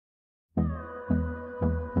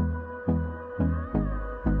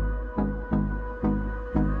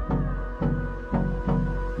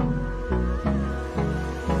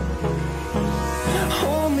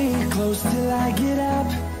close till I get up.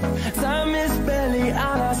 Time is barely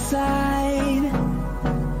on our side.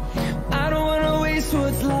 I don't wanna waste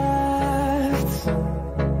what's left.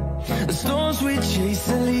 The storms we chase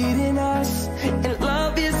are leading us, and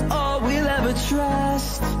love is all we'll ever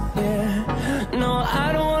trust. Yeah, no, I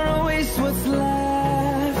don't wanna waste what's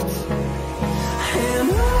left. And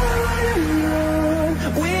on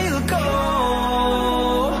we'll go,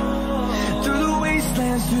 through the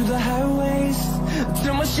wastelands, through the highways,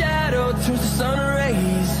 till my shadow turns to sun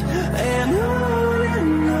rays. And on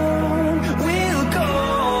we'll go,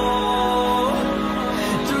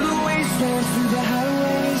 through the wastelands, through the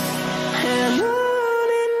highways, and on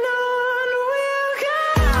we'll go.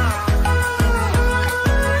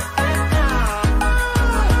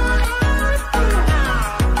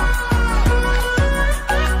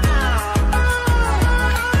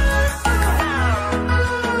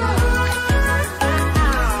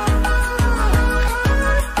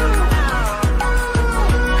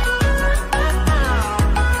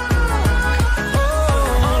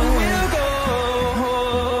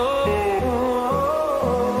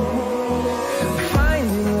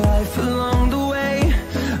 Finding life along the way,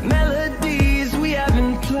 melodies we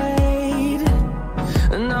haven't played.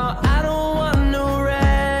 No, I don't want no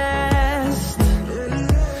rest.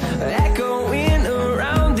 Echoing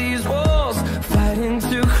around these walls, fighting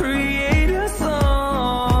to create a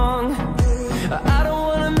song. I don't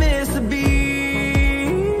wanna miss a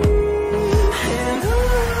beat. And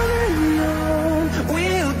on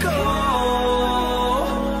we'll go,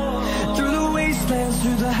 through the wastelands,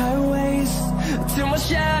 through the highways, till my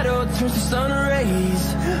shadow turns to sun rays.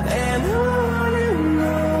 And on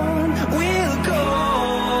we'll go,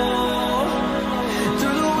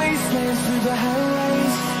 through the wastelands, through the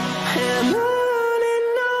highways, and on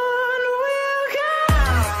we'll go.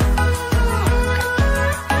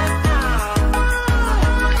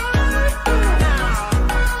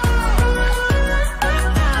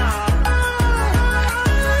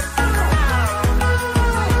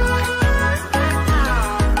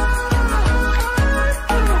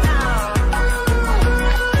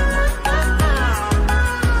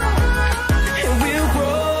 And we'll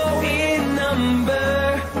grow in number,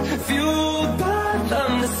 fueled by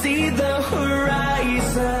them to see the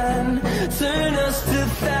horizon, turn us to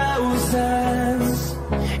thousands.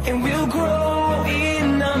 And we'll grow in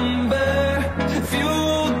number,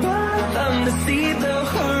 fueled by them to see the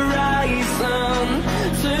horizon,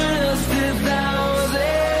 turn us to thousands.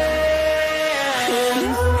 And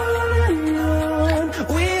on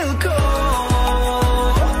we'll go,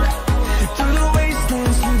 through the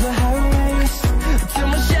wastelands, through the highways, till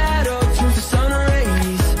my shadow turns to sun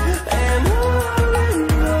rays. And on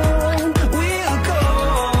we'll go,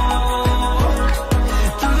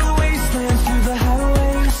 through the wastelands, through the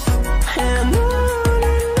highways, and on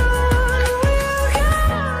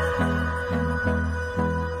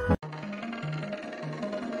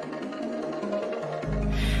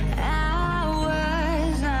I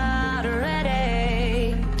was not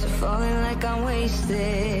ready to falling like I'm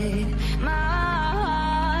wasted. My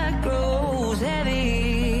heart grows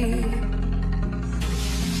heavy.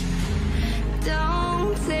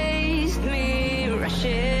 Don't taste me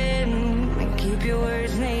rushing and keep your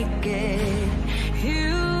words naked.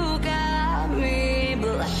 You got me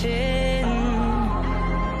blushing.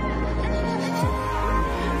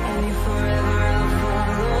 And you forever I'll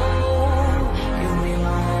follow. You'll be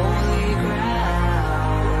my holy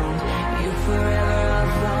ground. You forever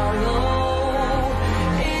I'll follow.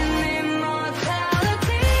 In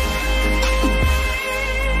immortality,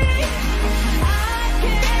 I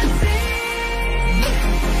can see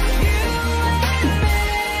you and me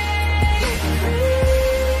free.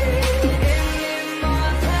 In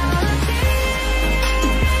immortality,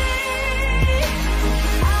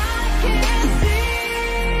 I can see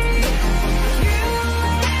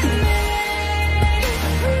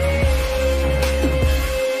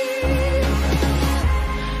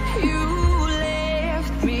you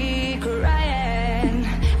left me crying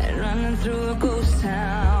and running through a ghost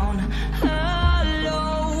town.